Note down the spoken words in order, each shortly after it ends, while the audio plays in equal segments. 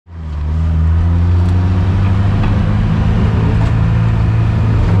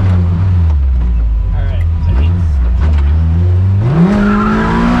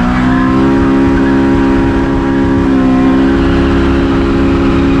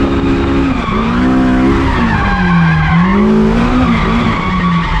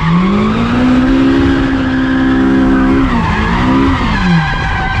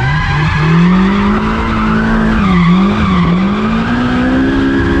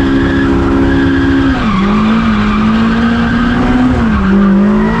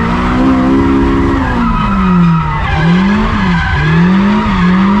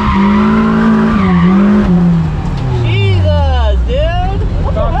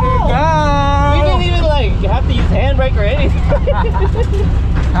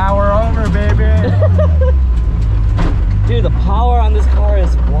Power over, baby. Dude, the power on this car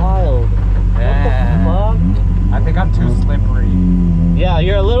is wild. Yeah. What the fuck? I think I'm too slippery. Yeah,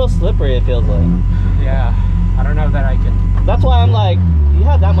 you're a little slippery, it feels like. Yeah. I don't know that I can. That's why I'm like, you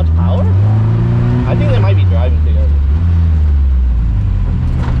have that much power? I think they might be driving together.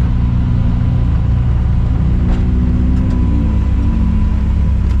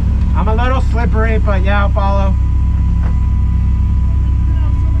 I'm a little slippery, but yeah, I'll follow.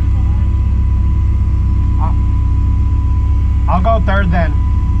 I'll go third then.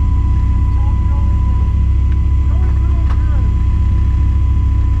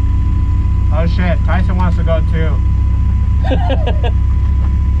 Oh shit, Tyson wants to go too.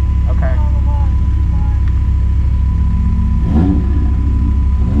 Okay.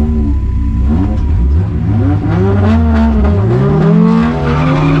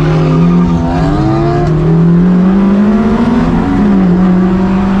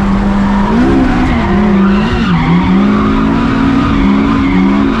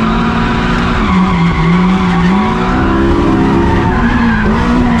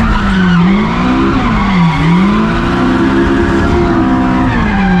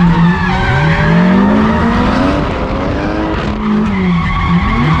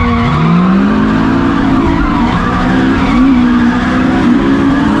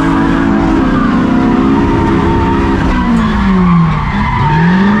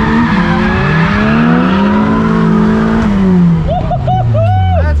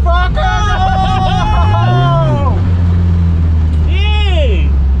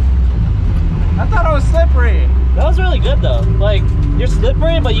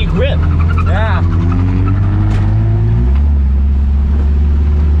 But you grip. Yeah.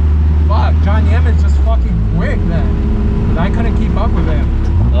 Fuck, John Yim is just fucking quick then. I couldn't keep up with him.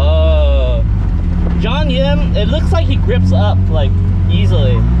 John Yim, it looks like he grips up like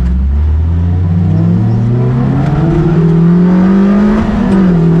easily.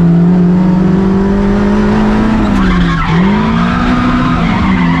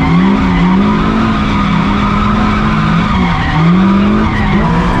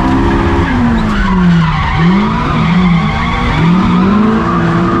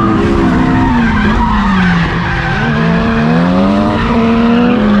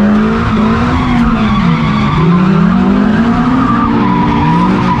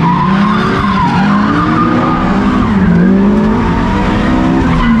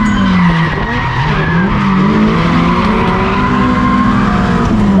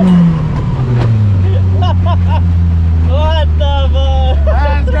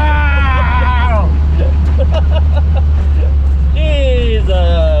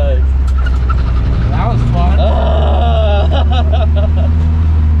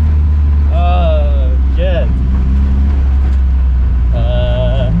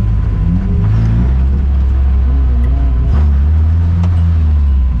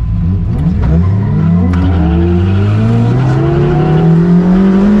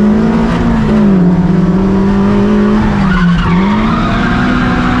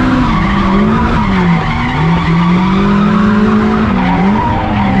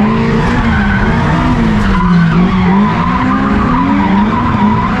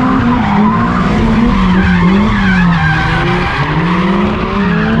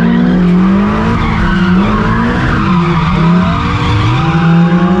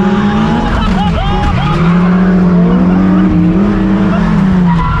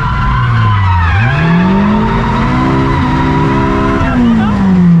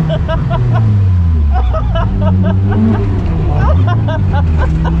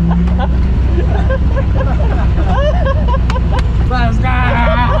 Let's go!